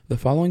The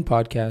following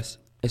podcast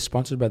is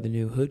sponsored by the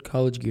new Hood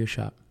College Gear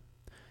Shop.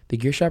 The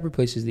Gear Shop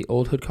replaces the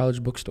old Hood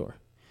College bookstore.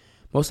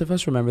 Most of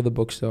us remember the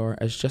bookstore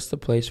as just a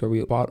place where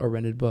we bought or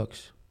rented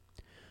books.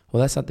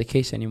 Well, that's not the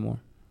case anymore.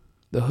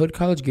 The Hood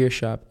College Gear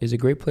Shop is a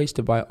great place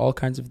to buy all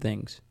kinds of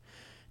things.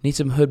 Need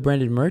some Hood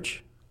branded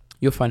merch?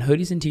 You'll find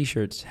hoodies and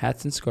t-shirts,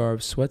 hats and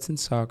scarves, sweats and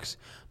socks,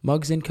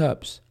 mugs and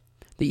cups.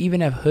 They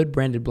even have Hood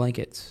branded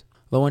blankets.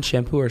 Low on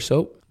shampoo or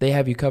soap? They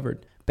have you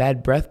covered.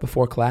 Bad breath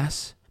before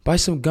class? Buy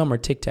some gum or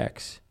Tic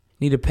Tacs.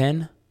 Need a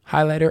pen,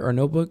 highlighter, or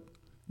notebook?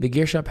 The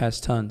Gear Shop has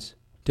tons.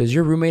 Does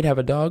your roommate have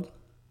a dog?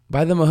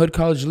 Buy them a Hood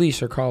College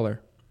leash or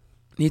collar.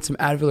 Need some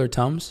Advil or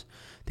Tums?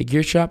 The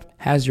Gear Shop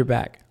has your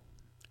back.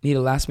 Need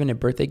a last-minute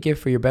birthday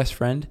gift for your best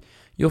friend?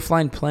 You'll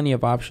find plenty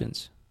of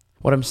options.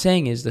 What I'm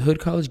saying is the Hood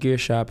College Gear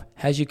Shop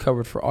has you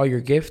covered for all your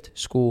gift,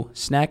 school,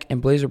 snack,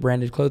 and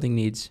blazer-branded clothing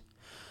needs.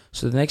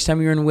 So the next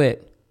time you're in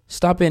WIT,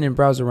 stop in and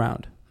browse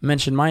around.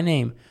 Mention my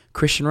name,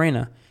 Christian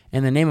Reyna,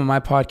 and the name of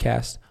my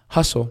podcast,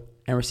 Hustle,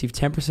 and receive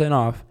 10%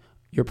 off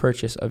your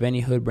purchase of any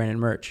Hood branded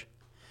merch.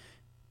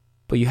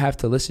 But you have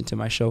to listen to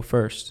my show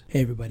first.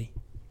 Hey everybody,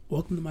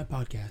 welcome to my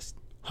podcast,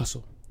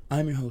 Hustle.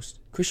 I'm your host,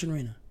 Christian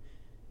Reyna,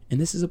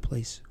 and this is a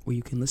place where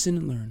you can listen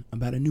and learn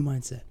about a new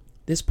mindset.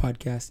 This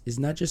podcast is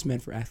not just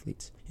meant for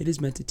athletes. It is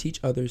meant to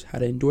teach others how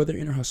to endure their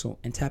inner hustle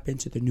and tap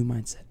into their new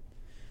mindset.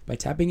 By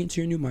tapping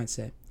into your new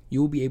mindset, you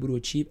will be able to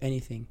achieve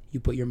anything you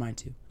put your mind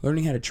to,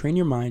 learning how to train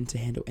your mind to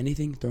handle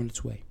anything thrown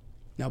its way.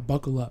 Now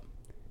buckle up,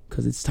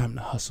 because it's time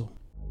to hustle.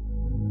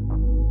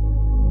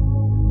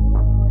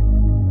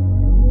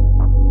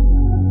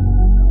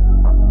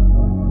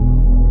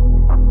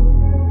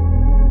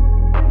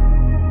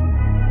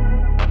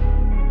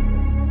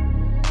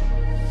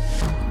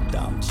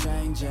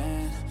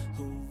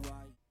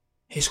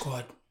 Hey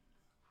squad,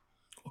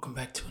 welcome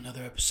back to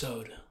another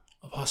episode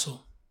of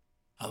Hustle.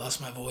 I lost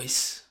my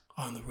voice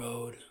on the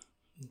road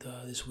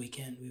this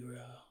weekend.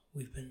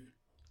 We've been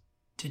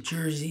to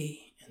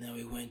Jersey, and then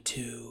we went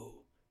to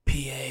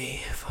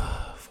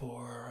PA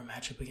for a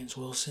matchup against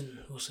Wilson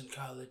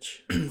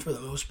College. For the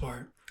most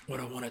part, what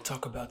I want to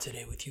talk about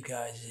today with you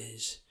guys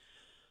is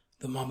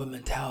the Mamba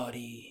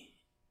Mentality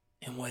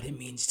and what it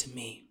means to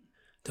me.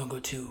 Don't go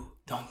too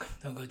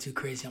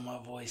crazy on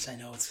my voice. I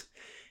know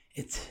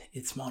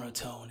it's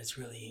monotone. It's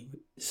really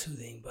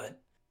soothing,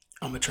 but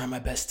I'm gonna try my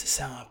best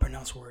to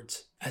pronounce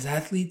words. As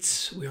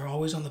athletes, we are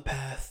always on the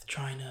path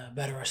trying to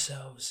better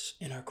ourselves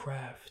in our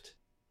craft.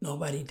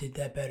 Nobody did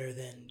that better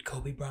than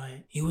Kobe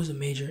Bryant. He was a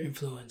major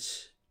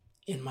influence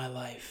in my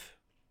life,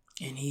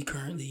 and he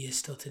currently is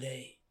still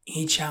today.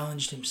 He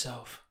challenged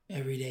himself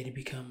every day to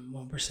become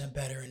 1%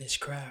 better in his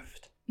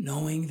craft,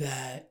 knowing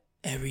that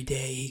every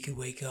day he could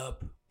wake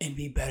up and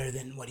be better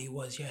than what he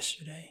was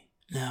yesterday.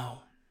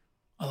 Now,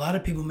 a lot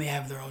of people may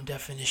have their own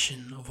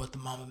definition of what the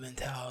Mamba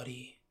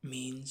Mentality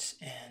means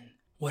and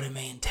what it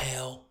may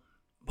entail,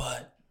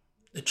 but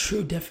the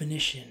true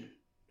definition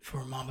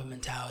for Mamba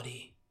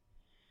Mentality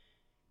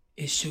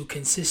is to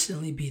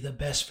consistently be the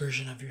best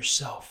version of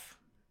yourself.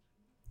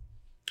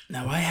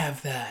 Now, I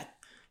have that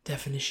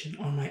definition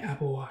on my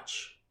Apple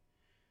Watch,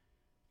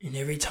 and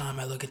every time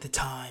I look at the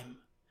time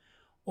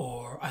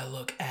or I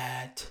look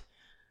at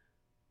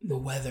the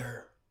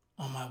weather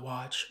on my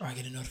watch or I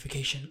get a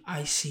notification,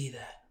 I see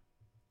that.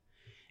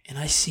 And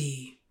I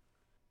see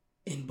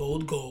in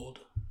bold gold,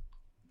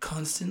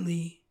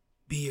 constantly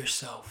be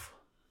yourself.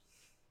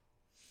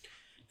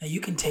 Now you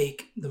can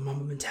take the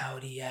Mamba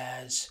Mentality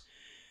as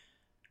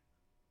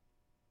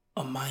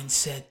a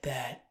mindset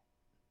that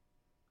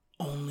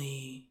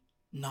only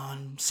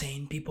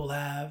non-sane people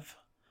have,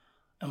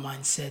 a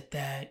mindset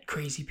that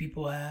crazy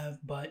people have,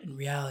 but in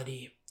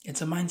reality,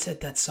 it's a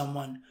mindset that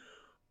someone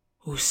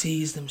who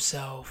sees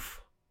themselves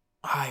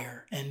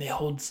higher and they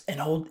hold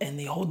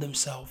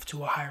themselves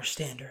to a higher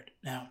standard.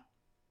 Now,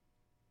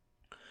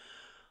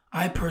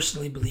 I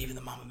personally believe in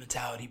the Mamba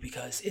Mentality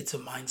because it's a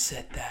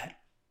mindset that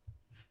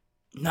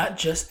not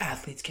just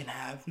athletes can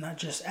have,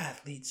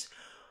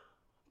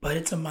 but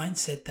it's a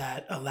mindset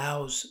that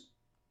allows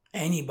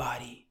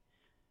anybody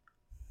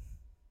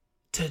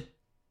to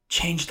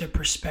change their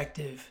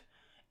perspective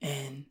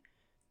and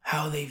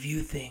how they view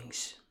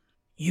things.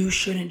 You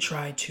shouldn't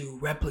try to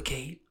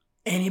replicate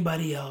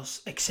anybody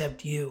else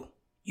except you.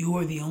 You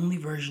are the only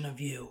version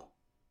of you.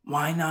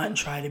 Why not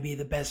try to be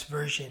the best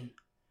version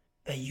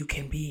that you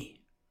can be?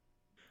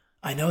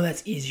 I know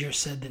that's easier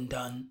said than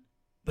done,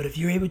 but if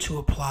you're able to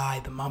apply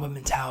the Mamba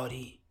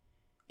Mentality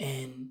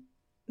and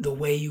the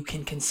way you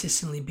can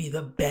consistently be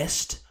the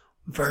best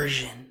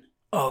version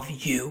of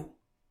you,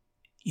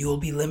 you'll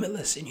be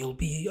limitless and you'll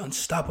be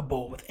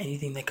unstoppable with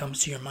anything that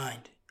comes to your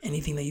mind,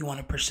 anything that you want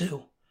to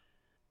pursue.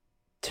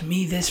 To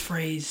me, this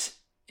phrase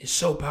is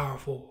so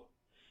powerful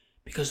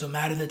because no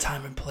matter the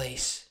time and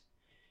place,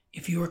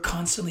 if you are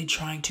constantly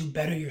trying to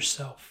better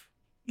yourself,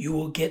 you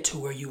will get to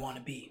where you want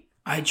to be.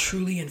 I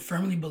truly and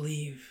firmly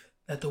believe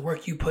that the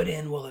work you put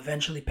in will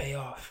eventually pay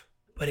off,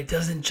 but it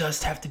doesn't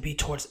just have to be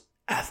towards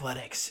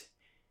athletics.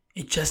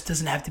 It just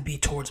doesn't have to be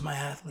towards my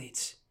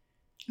athletes.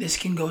 This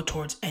can go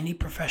towards any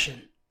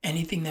profession.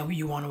 anything that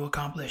you want to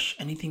accomplish,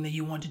 anything that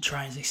you want to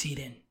try and succeed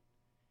in,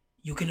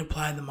 you can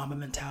apply the Mamba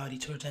mentality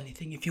towards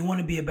anything. If you want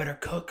to be a better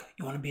cook,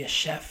 you want to be a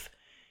chef,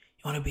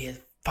 you want to be a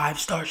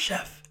 5-star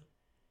chef,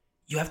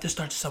 you have to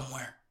start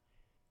somewhere.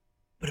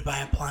 But by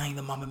applying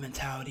the Mamba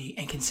mentality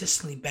and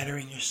consistently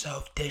bettering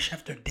yourself dish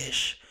after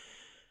dish,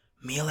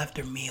 meal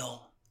after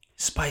meal,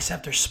 spice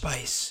after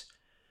spice,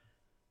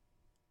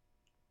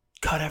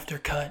 cut after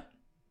cut,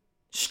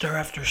 stir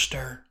after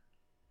stir.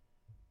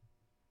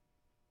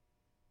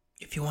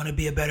 If you want to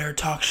be a better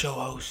talk show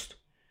host,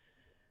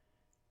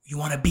 you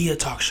want to be a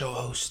talk show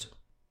host,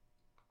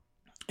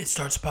 it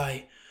starts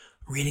by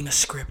reading a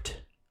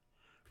script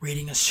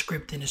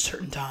in a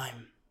certain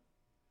time,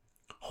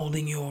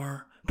 holding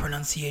your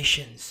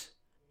pronunciations,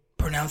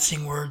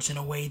 pronouncing words in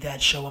a way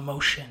that show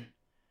emotion,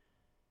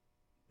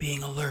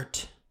 being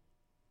alert,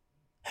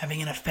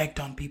 having an effect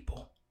on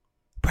people,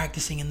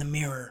 practicing in the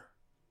mirror.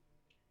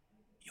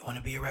 You want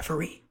to be a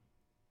referee.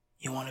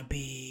 You want to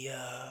be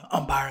an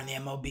umpire in the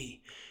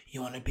MLB.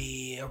 You want to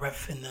be a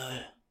ref in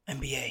the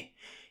NBA.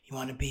 You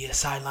want to be a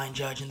sideline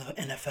judge in the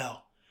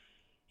NFL.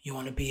 You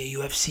want to be a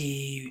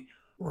UFC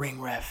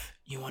ring ref.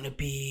 You want to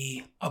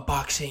be a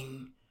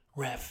boxing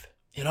ref.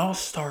 It all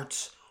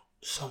starts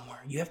somewhere.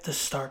 You have to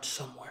start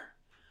somewhere.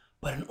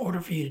 But in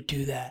order for you to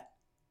do that,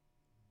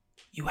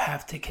 you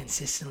have to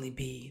consistently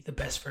be the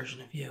best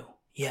version of you.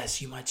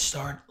 Yes, you might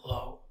start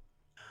low.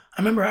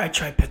 I remember I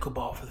tried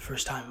pickleball for the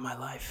first time in my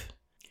life.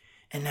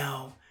 And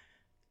now,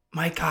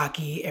 my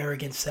cocky,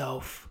 arrogant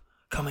self,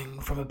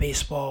 coming from a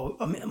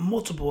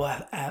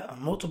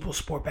multiple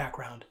sport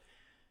background,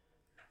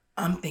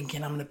 I'm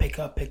thinking I'm going to pick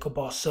up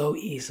pickleball so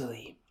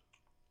easily.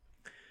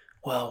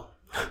 Well,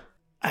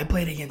 I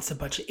played against a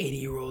bunch of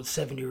 80-year-old,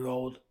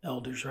 70-year-old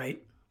elders,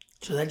 right?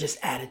 So that just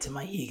added to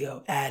my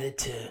ego, added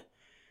to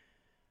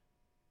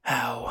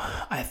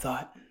how I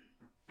thought.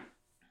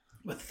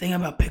 But the thing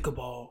about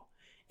pickleball,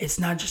 it's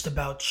not just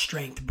about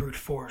strength, brute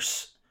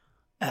force,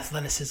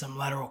 athleticism,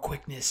 lateral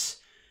quickness,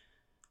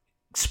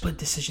 split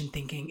decision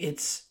thinking.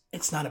 It's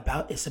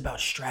about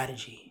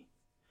strategy.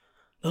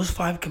 Those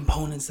 5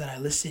 components that I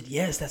listed,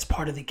 yes, that's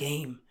part of the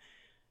game.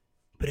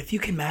 But if you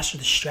can master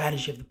the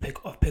strategy of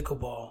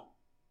pickleball,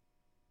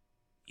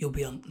 you'll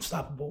be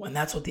unstoppable. And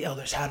that's what the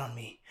elders had on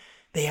me.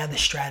 They had the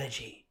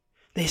strategy.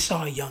 They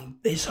saw a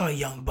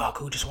young buck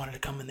who just wanted to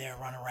come in there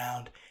and run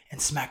around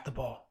and smack the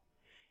ball.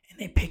 And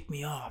they picked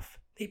me off.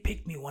 They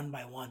picked me one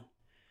by one.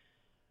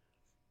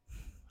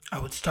 I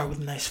would start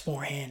with a nice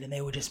forehand, and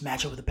they would just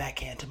match it with a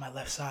backhand to my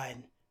left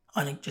side,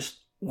 just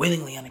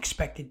willingly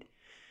unexpected.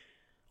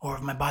 Or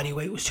if my body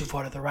weight was too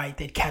far to the right,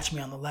 they'd catch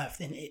me on the left,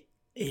 and it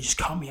just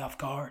caught me off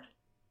guard.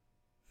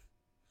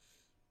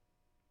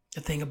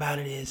 The thing about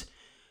it is,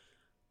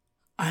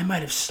 I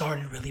might have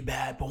started really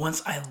bad, but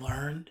once I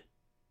learned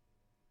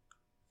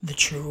the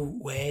true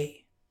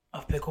way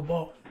of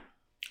pickleball,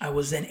 I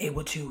was then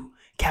able to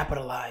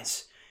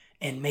capitalize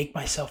and make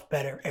myself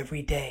better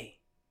every day.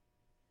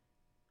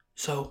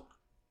 So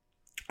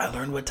I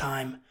learned what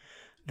time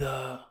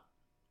the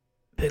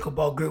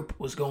pickleball group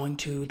was going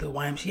to the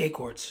YMCA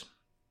courts.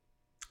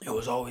 It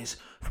was always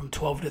from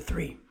 12 to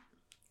 3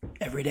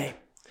 every day.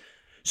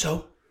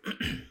 So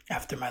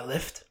after my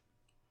lift,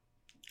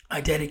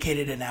 I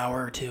dedicated an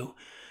hour or two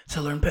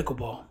to learn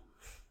pickleball.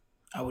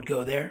 I would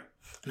go there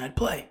and I'd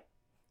play.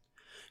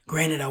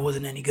 Granted, I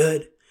wasn't any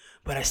good,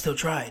 but I still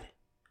tried.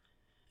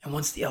 And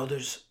once the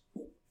elders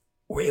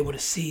were able to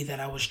see that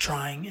I was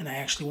trying and I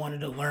actually wanted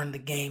to learn the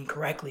game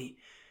correctly,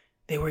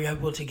 they were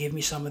able to give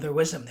me some of their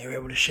wisdom. They were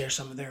able to share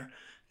some of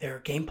their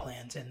game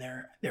plans and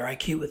their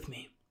IQ with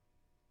me.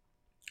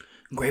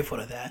 I'm grateful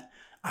to that.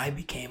 I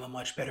became a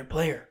much better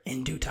player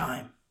in due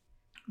time.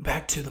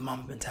 Back to the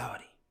Mamba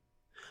mentality.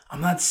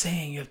 I'm not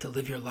saying you have to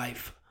live your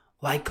life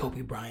like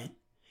Kobe Bryant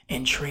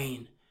and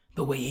train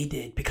the way he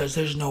did, because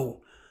there's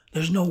no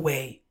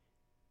way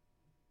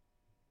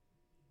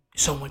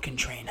someone can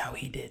train how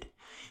he did.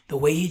 The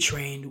way he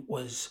trained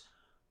was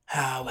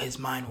how his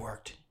mind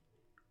worked.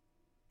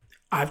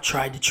 I've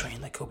tried to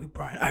train like Kobe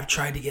Bryant. I've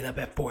tried to get up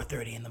at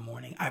 4:30 in the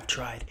morning. I've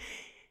tried.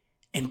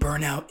 And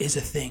burnout is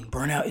a thing.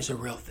 Burnout is a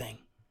real thing.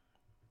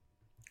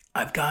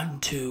 I've gotten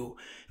to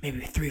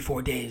maybe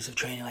 3-4 days of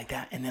training like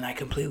that, and then I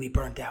completely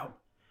burnt out.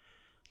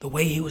 The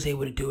way he was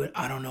able to do it,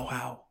 I don't know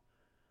how.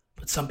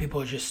 But some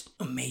people are just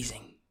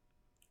amazing.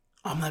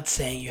 I'm not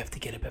saying you have to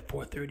get up at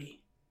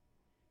 4:30.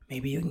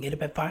 Maybe you can get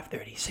up at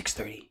 5:30,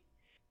 6:30.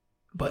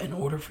 But in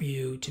order for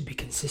you to be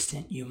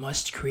consistent, you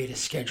must create a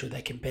schedule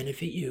that can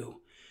benefit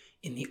you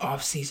in the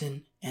off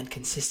season and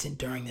consistent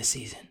during the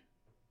season.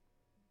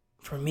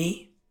 For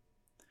me,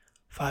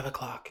 5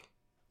 o'clock.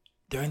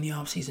 During the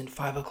off season,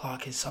 5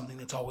 o'clock is something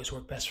that's always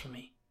worked best for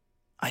me.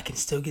 I can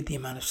still get the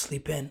amount of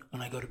sleep in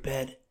when I go to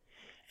bed,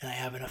 and I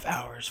have enough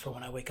hours for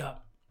when I wake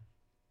up.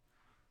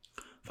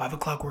 5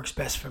 o'clock works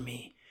best for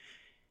me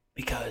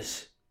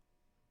because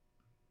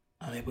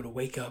I'm able to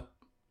wake up,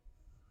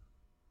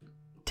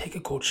 take a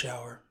cold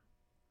shower,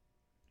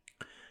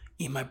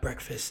 eat my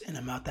breakfast, and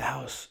I'm out the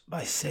house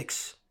by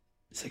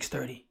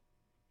 6:30.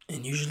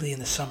 And usually in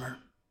the summer,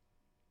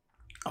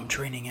 I'm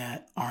training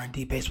at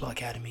R&D Baseball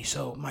Academy,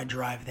 so my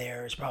drive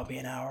there is probably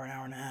an hour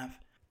and a half.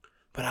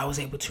 But I was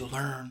able to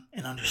learn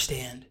and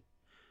understand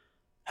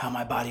how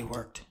my body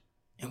worked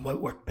and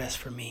what worked best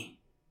for me.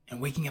 And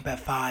waking up at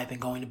 5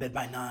 and going to bed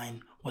by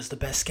 9 was the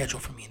best schedule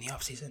for me in the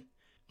off season.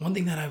 One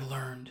thing that I've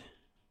learned,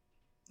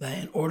 that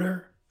in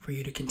order for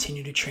you to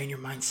continue to train your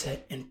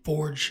mindset and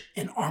forge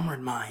an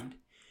armored mind,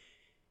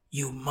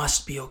 you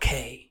must be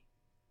okay.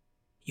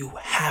 You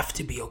have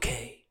to be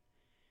okay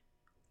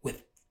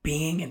with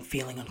being and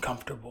feeling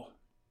uncomfortable.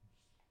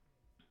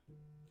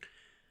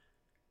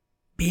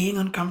 Being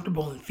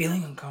uncomfortable and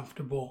feeling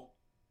uncomfortable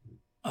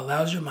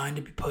allows your mind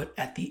to be put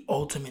at the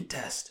ultimate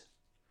test.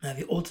 Now,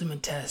 the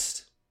ultimate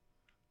test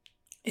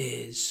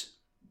is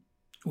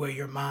where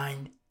your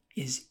mind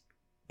is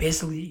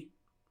basically,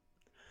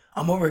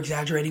 I'm over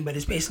exaggerating, but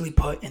it's basically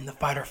put in the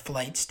fight or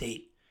flight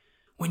state.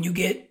 When you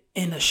get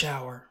in a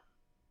shower,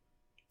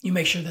 you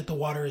make sure that the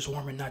water is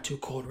warm and not too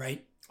cold,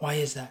 right? Why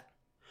is that?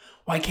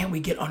 Why can't we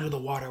get under the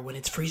water when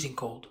it's freezing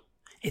cold?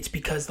 It's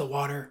because the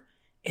water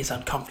is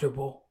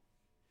uncomfortable.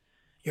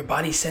 Your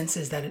body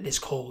senses that it is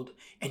cold,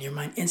 and your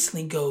mind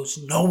instantly goes,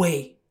 no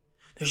way.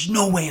 There's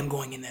no way I'm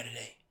going in there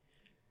today.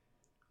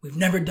 We've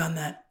never done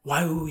that.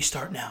 Why would we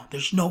start now?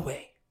 There's no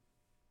way.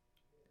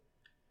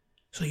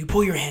 So you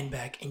pull your hand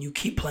back and you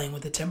keep playing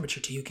with the temperature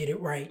till you get it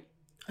right,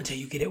 until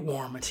you get it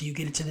warm, until you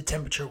get it to the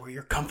temperature where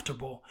you're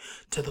comfortable,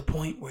 to the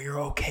point where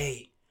you're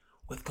okay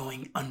with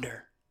going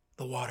under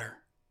the water.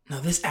 Now,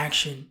 this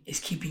action is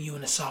keeping you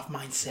in a soft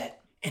mindset.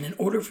 And in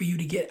order for you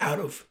to get out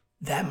of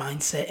that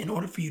mindset, in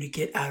order for you to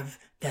get out of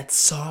that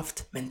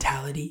soft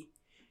mentality,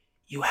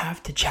 you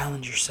have to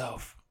challenge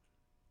yourself.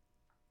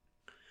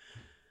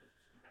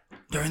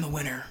 During the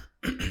winter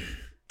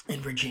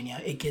in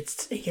Virginia, it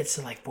gets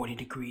to like 40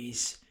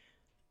 degrees,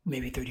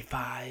 maybe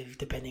 35,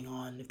 depending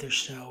on if there's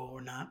snow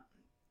or not.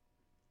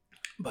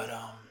 But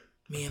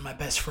me and my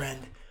best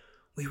friend,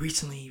 we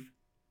recently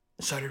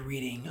started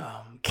reading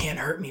Can't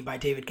Hurt Me by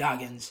David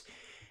Goggins.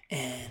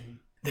 And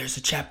there's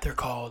a chapter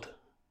called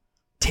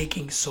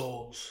Taking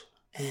Souls.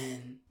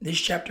 And this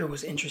chapter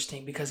was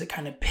interesting because it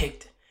kind of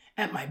picked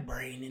at my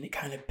brain, and it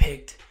kind of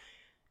picked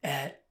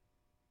at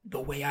the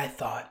way I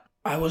thought.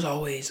 I was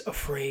always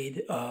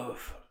afraid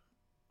of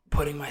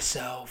putting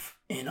myself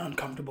in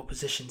uncomfortable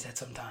positions at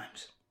some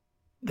times.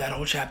 That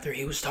whole chapter,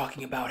 he was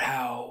talking about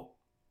how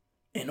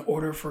in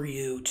order for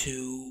you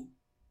to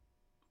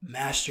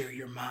master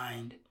your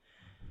mind,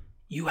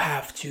 you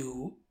have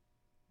to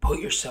put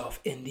yourself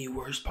in the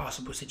worst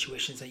possible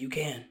situations that you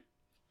can.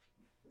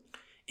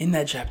 In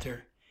that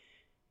chapter,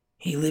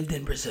 he lived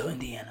in Brazil,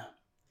 Indiana.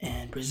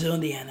 And Brazil,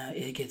 Indiana,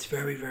 it gets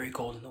very, very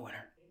cold in the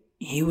winter.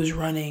 He was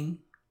running,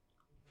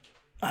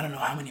 I don't know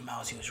how many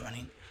miles he was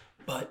running,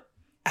 but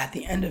at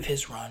the end of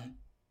his run,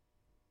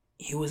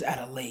 he was at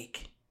a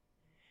lake,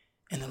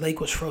 and the lake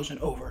was frozen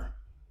over.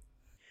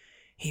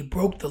 He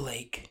broke the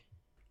lake,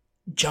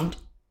 jumped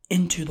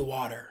into the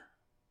water,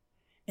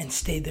 and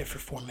stayed there for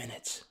 4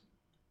 minutes.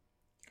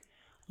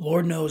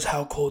 Lord knows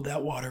how cold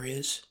that water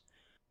is,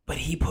 but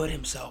he put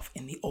himself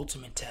in the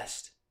ultimate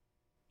test.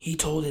 He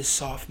told his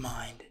soft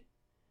mind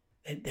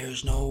that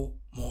there's no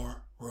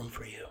more room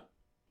for you.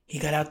 He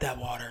got out that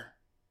water,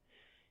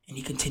 and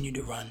he continued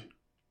to run.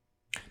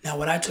 Now,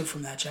 what I took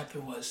from that chapter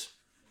was,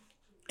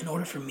 in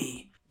order for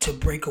me to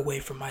break away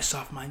from my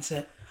soft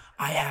mindset,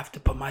 I have to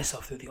put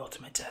myself through the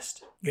ultimate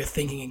test. You're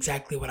thinking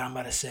exactly what I'm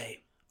about to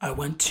say. I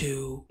went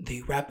to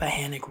the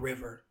Rappahannock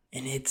River,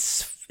 and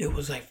it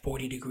was like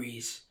 40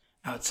 degrees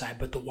outside,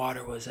 but the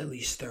water was at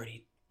least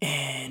 30.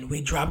 And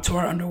we dropped to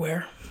our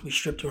underwear. We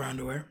stripped to our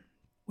underwear.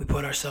 We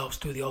put ourselves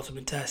through the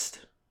ultimate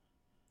test.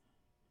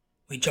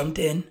 We jumped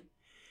in,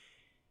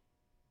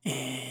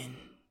 and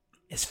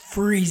as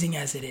freezing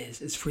as it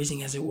is, as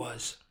freezing as it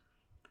was,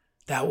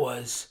 that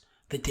was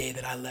the day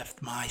that I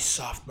left my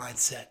soft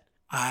mindset.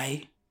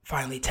 I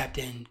finally tapped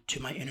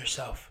into my inner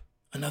self.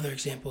 Another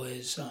example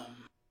is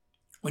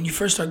when you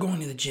first start going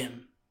to the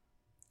gym,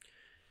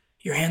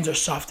 your hands are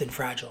soft and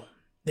fragile.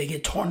 They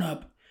get torn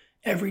up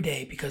every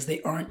day because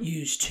they aren't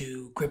used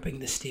to gripping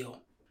the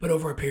steel. But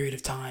over a period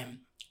of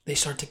time, they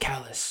start to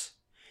callous,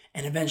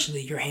 and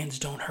eventually your hands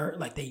don't hurt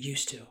like they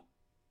used to.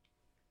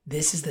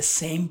 This is the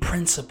same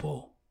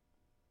principle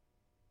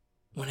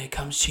when it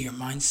comes to your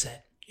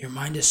mindset. Your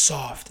mind is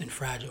soft and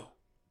fragile.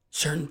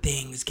 Certain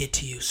things get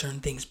to you, certain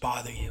things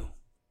bother you,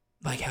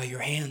 like how your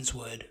hands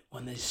would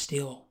when the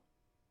steel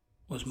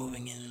was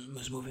moving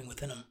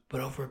within them.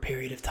 But over a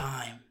period of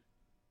time,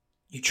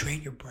 you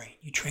train your brain,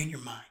 you train your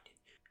mind.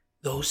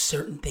 Those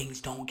certain things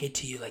don't get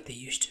to you like they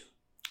used to.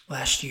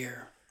 Last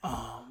year,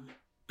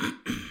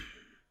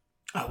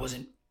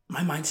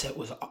 my mindset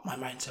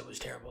was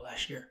terrible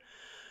last year.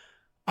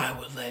 I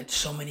would let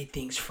so many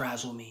things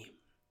frazzle me.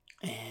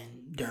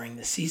 And during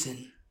the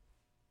season,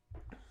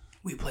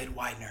 we played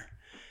Widener,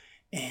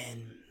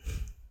 and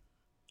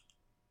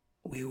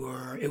I believe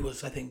it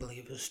was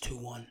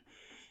 2-1.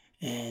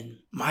 And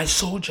my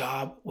sole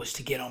job was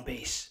to get on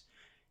base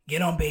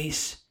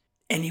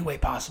any way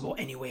possible,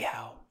 any way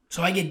how.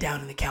 So I get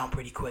down in the count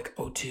pretty quick,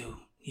 0-2,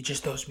 He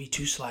just throws me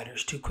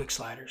two quick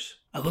sliders.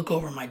 I look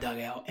over my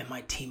dugout and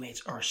my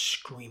teammates are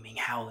screaming,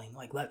 howling,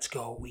 like, let's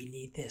go, we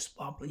need this,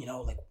 blah,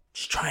 blah, like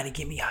just trying to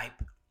get me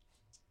hype.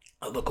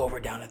 I look over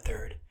down at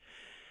third.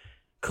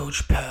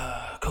 Coach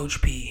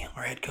P,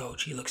 our head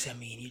coach, he looks at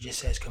me and he just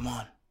says, come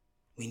on,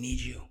 we need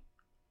you.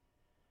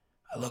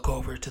 I look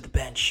over to the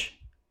bench.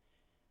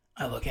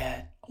 I look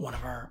at one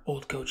of our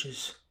old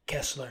coaches,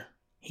 Kessler.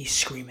 He's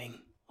screaming,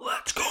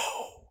 let's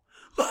go,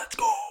 let's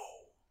go.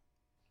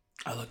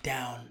 I look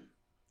down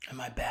at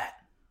my bat.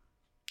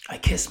 I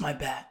kiss my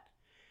bat.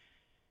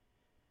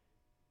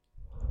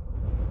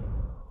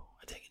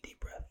 I take a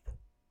deep breath.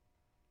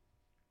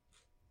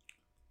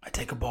 I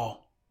take a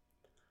ball.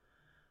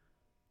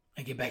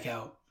 I get back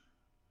out.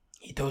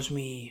 He throws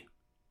me,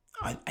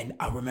 I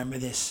remember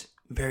this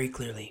very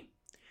clearly.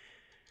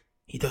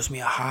 He throws me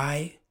a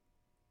high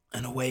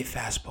and away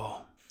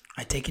fastball.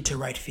 I take it to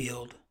right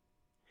field.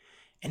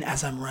 And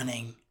as I'm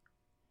running,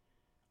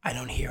 I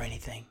don't hear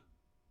anything.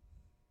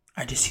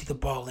 I just see the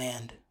ball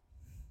land.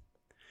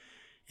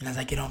 And as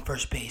I get on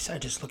first base, I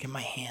just look at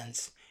my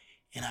hands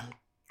and I'm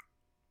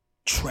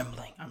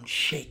trembling. I'm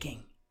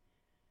shaking.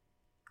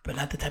 But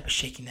not the type of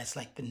shaking that's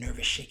like the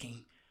nervous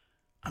shaking.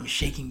 I'm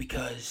shaking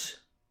because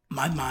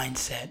my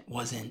mindset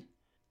wasn't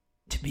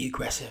to be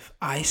aggressive.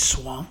 I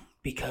swung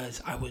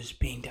because I was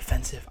being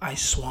defensive. I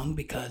swung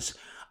because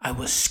I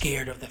was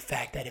scared of the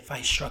fact that if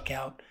I struck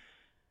out,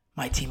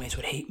 my teammates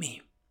would hate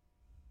me.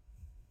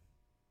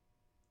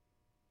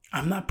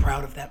 I'm not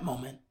proud of that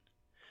moment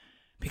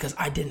because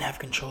I didn't have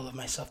control of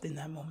myself in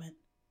that moment.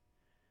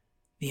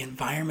 The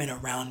environment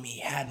around me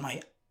had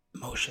my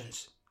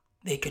emotions.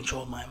 They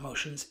controlled my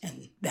emotions,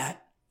 and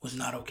that was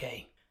not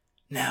okay.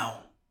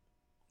 Now,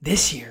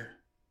 this year,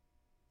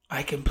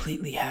 I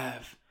completely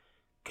have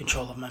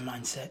control of my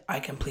mindset. I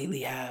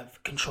completely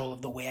have control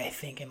of the way I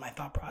think and my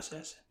thought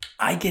process.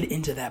 I get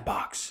into that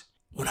box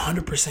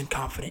 100%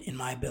 confident in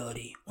my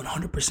ability,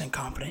 100%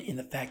 confident in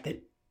the fact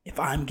that if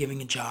I'm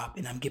giving a job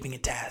and I'm giving a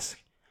task,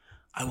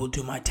 I will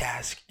do my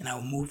task and I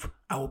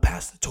will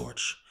pass the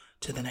torch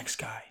to the next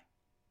guy.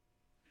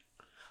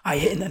 I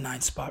hit in the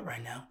 9th spot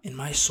right now, and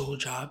my sole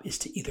job is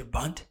to either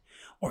bunt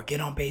or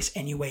get on base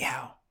any way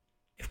how.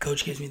 If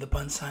coach gives me the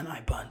bunt sign,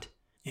 I bunt.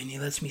 And he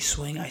lets me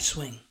swing, I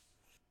swing.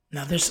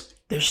 Now there's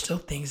still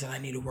things that I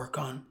need to work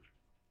on,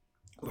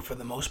 but for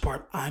the most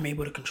part, I'm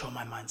able to control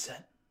my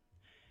mindset.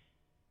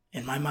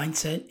 And my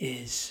mindset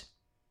is,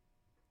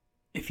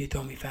 if you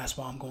throw me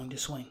fastball, I'm going to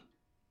swing.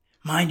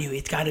 Mind you,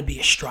 it's got to be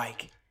a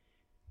strike.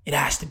 It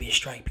has to be a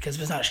strike, because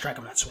if it's not a strike,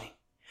 I'm not swinging.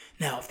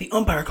 Now, if the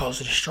umpire calls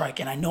it a strike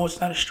and I know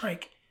it's not a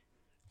strike,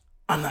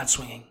 I'm not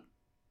swinging.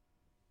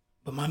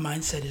 But my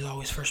mindset is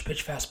always first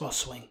pitch, fastball,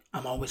 swing.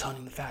 I'm always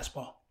hunting the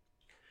fastball.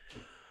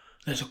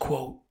 There's a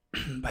quote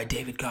by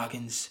David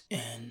Goggins,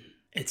 and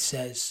it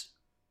says,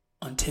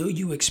 until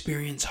you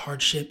experience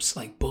hardships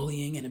like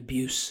bullying and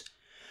abuse,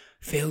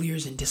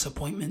 failures and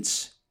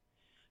disappointments,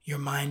 your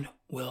mind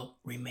will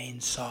remain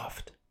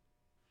soft.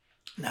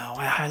 Now,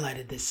 I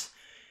highlighted this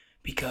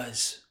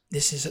because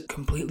this is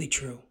completely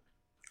true.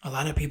 A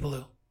lot of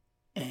people,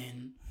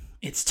 and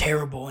it's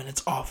terrible and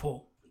it's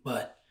awful,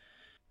 but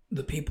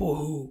the people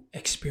who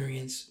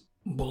experience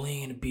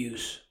bullying and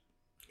abuse,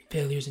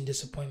 failures and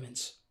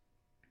disappointments,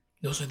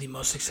 those are the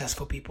most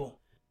successful people.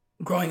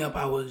 Growing up,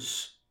 I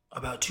was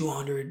about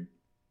 200,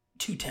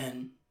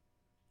 210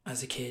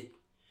 as a kid,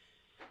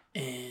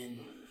 and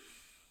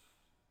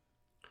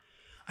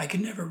I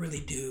could never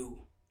really do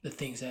the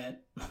things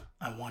that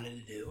I wanted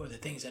to do or the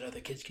things that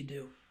other kids could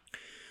do.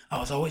 I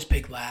was always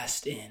picked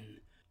last in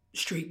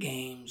street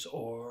games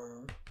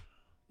or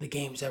the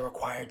games that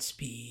required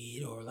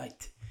speed or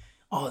like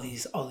all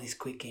these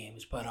quick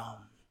games. But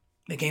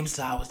the games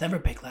that I was never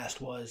picked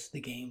last was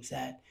the games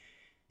that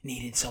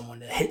needed someone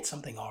to hit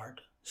something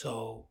hard.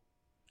 So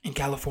in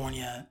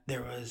California,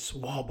 there was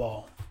wall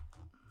ball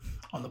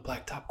on the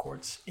blacktop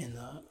courts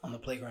on the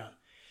playground,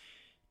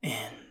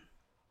 and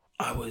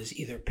I was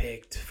either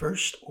picked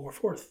first or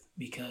fourth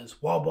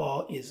because wall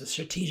ball is a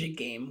strategic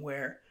game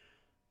where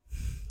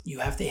you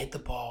have to hit the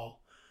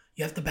ball,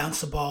 you have to bounce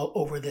the ball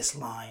over this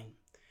line,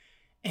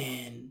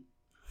 and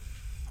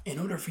in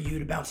order for you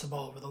to bounce the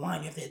ball over the line,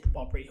 you have to hit the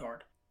ball pretty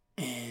hard.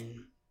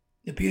 And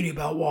the beauty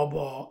about wall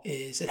ball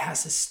is it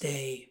has to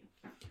stay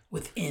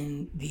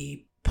within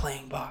the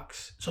playing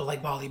box. So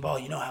like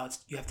volleyball, you know how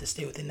you have to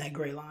stay within that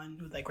gray line,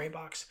 with that gray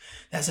box.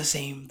 That's the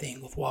same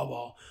thing with wall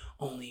ball,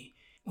 only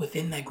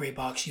within that gray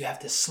box, you have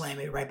to slam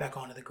it right back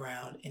onto the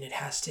ground and it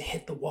has to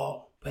hit the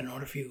wall. But in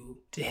order for you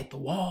to hit the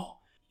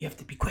wall, you have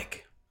to be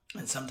quick.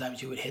 And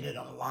sometimes you would hit it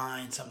on a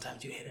line,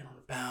 sometimes you hit it on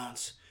a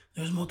bounce.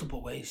 There's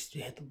multiple ways to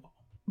hit the ball.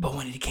 But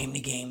when it came to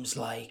games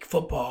like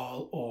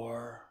football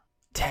or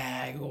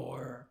tag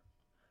or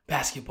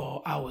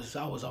basketball, I was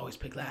always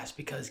picked last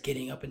because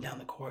getting up and down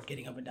the court,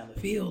 getting up and down the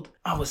field,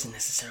 I wasn't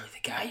necessarily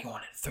the guy you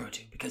wanted to throw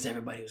to because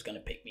everybody was going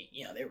to pick me.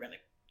 They were going to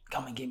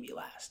come and get me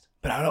last.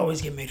 But I would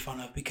always get made fun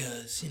of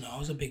because, I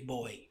was a big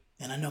boy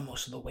and I know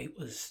most of the weight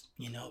was,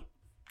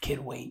 kid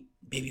weight,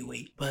 baby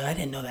weight. But I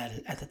didn't know that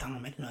at the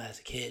time. I didn't know that as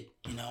a kid.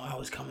 I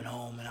was coming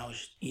home and I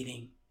was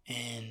eating.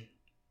 And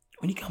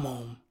when you come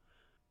home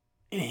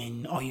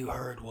and all you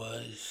heard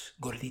was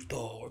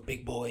gordito or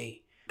big boy,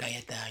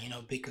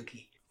 galleta,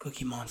 big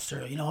cookie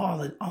monster,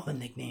 all the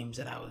nicknames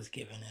that I was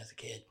given as a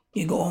kid.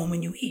 You go home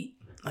and you eat.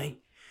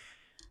 Like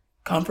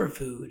comfort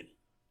food.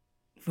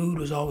 Food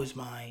was always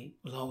my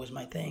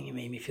thing. It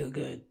made me feel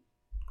good.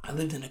 I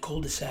lived in a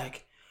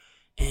cul-de-sac,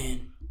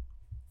 and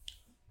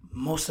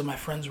most of my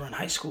friends were in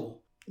high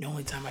school. The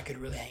only time I could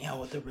really hang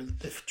out with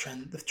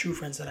the true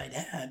friends that I'd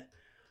had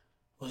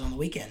was on the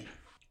weekend.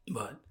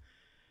 But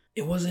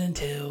it wasn't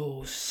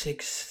until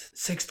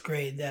sixth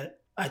grade that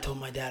I told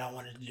my dad I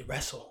wanted to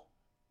wrestle.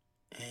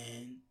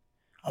 And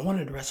I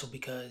wanted to wrestle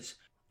because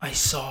I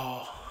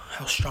saw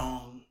how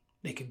strong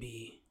they could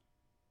be.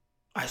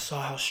 I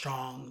saw how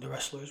strong the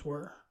wrestlers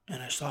were,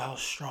 and I saw how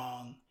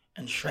strong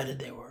and shredded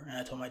they were. And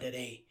I told my dad,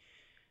 hey,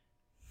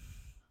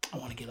 I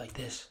want to get like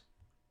this.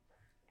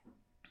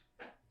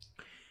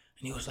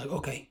 And he was like,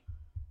 okay.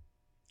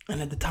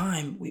 And at the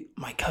time,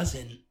 my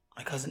cousin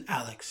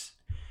Alex,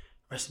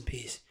 rest in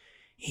peace,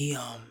 he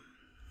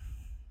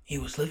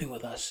was living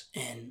with us,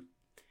 and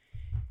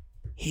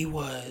he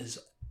was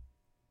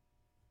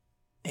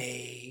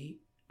a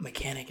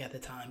mechanic at the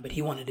time, but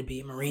he wanted to be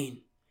a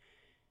Marine.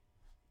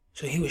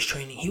 So he was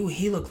training.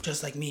 He looked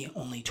just like me,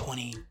 only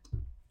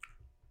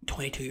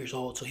 22 years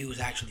old, so he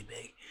was actually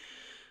big.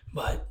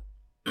 But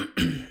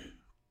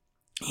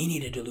he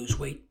needed to lose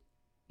weight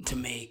to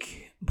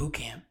make boot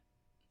camp.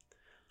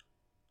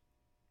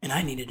 And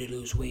I needed to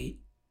lose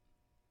weight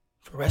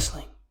for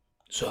wrestling.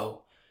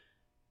 So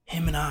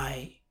him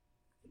and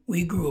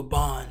we grew a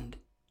bond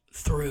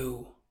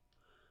through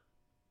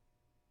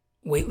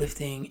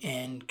weightlifting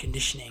and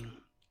conditioning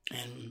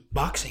and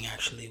boxing.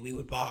 Actually, we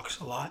would box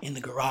a lot in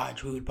the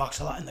garage.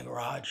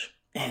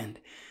 And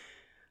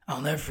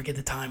I'll never forget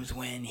the times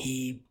when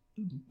he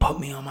put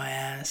me on my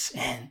ass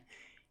and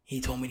he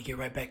told me to get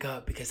right back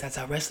up, because that's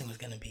how wrestling was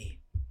going to be.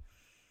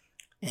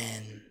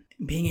 And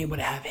being able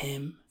to have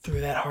him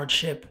through that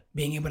hardship,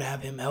 being able to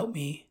have him help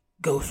me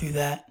go through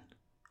that,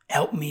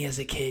 helped me as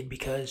a kid,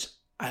 because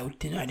I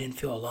didn't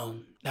feel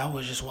alone. That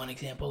was just one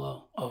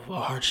example of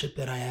a hardship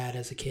that I had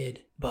as a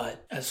kid.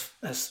 But as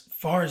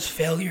far as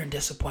failure and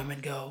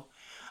disappointment go,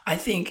 I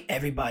think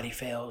everybody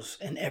fails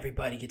and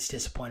everybody gets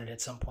disappointed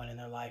at some point in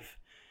their life.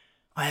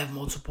 I have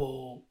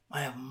multiple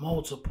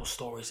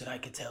stories that I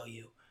could tell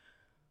you.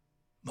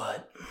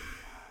 But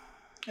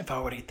if I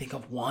were to think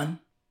of one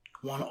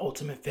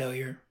ultimate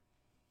failure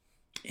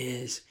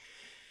is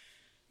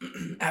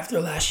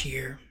after last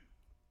year,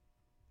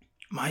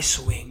 my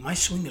swing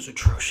was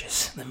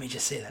atrocious. Let me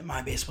just say that.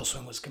 My baseball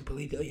swing was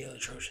completely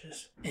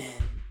atrocious.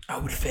 And I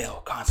would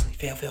fail constantly.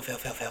 Fail,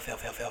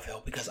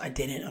 because I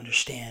didn't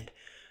understand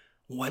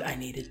where I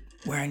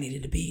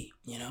needed to be,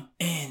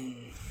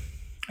 And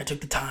I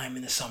took the time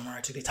in the summer,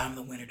 I took the time in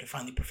the winter to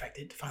finally perfect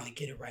it, to finally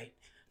get it right.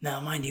 Now,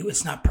 mind you,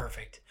 it's not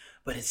perfect,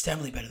 but it's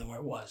definitely better than where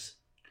it was.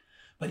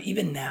 But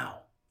even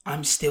now,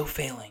 I'm still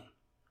failing.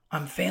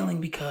 I'm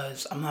failing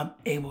because I'm not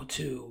able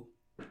to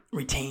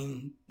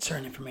retain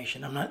certain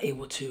information. I'm not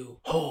able to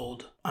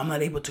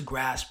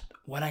grasp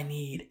what I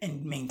need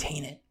and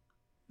maintain it.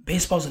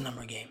 Baseball's a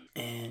number game,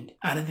 and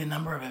out of the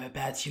number of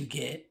at-bats you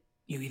get,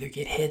 you either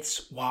get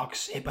hits,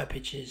 walks, hit by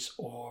pitches,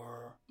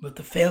 but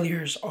the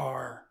failures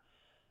are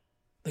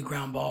the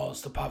ground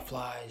balls, the pop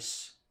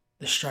flies,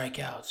 the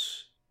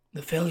strikeouts.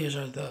 The failures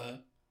are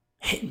the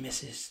hit and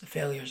misses. The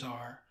failures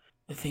are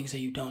the things that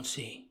you don't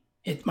see.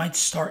 It might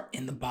start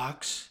in the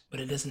box, but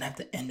it doesn't have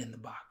to end in the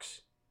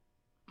box.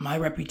 My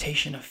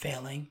reputation of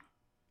failing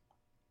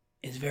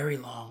is very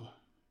long.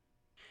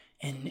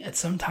 And at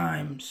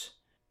sometimes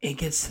it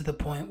gets to the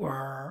point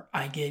where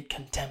I get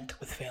contempt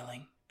with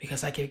failing,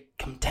 because I get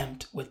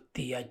contempt with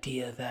the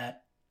idea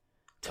that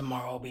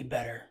tomorrow will be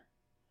better.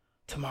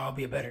 Tomorrow will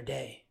be a better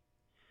day.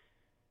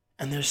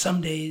 And there's some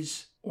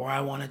days where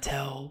I want to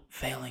tell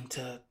failing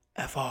to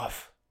F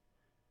off,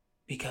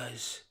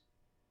 because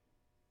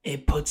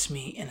it puts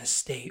me in a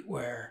state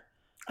where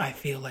I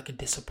feel like a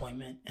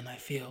disappointment and I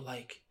feel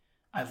like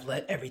I've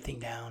let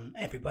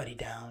everybody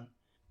down.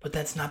 But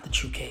that's not the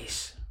true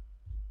case.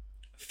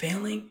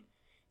 Failing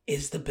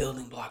is the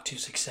building block to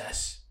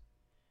success.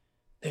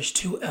 There's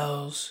 2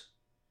 L's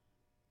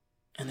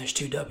and there's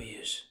 2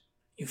 W's.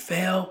 You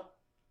fail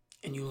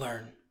and you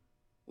learn.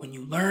 When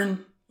you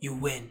learn, you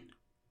win.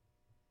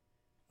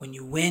 When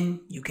you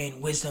win, you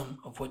gain wisdom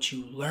of what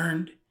you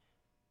learned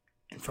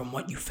and from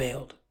what you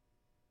failed.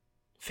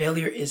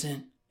 Failure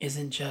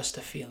isn't just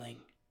a feeling.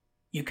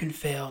 You can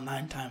fail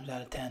 9 times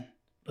out of 10,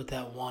 but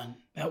that one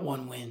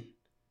win,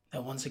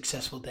 that one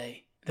successful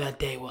day, that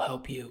day will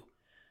help you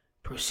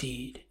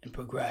proceed and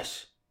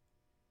progress,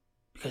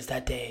 because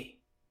that day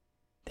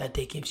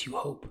gives you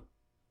hope.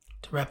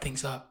 To wrap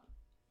things up,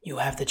 you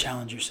have to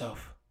challenge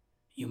yourself.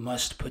 You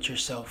must put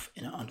yourself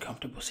in an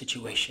uncomfortable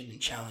situation and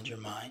challenge your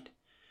mind.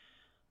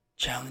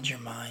 Challenge your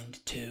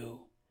mind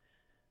to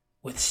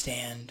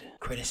withstand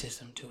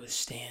criticism, to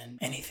withstand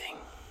anything.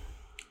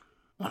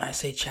 When I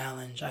say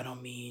challenge, I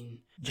don't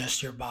mean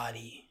just your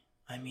body.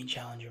 I mean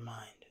challenge your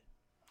mind.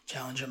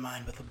 Challenge your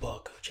mind with a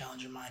book.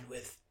 Challenge your mind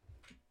with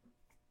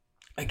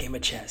a game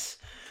of chess.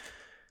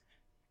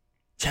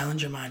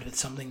 Challenge your mind with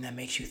something that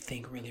makes you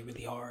think really,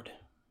 really hard.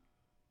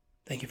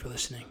 Thank you for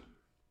listening.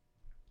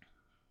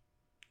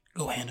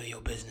 Go handle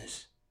your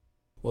business.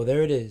 Well,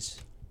 there it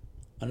is.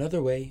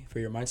 Another way for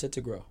your mindset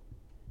to grow.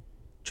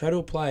 Try to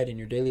apply it in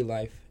your daily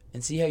life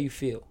and see how you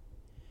feel.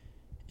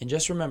 And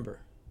just remember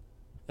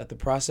that the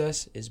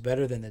process is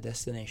better than the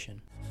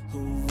destination.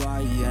 Who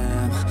I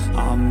am,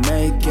 I'm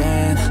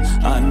making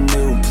a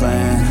new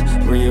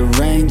plan,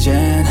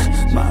 rearranging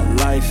my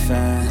life,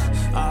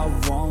 and I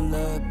won't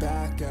look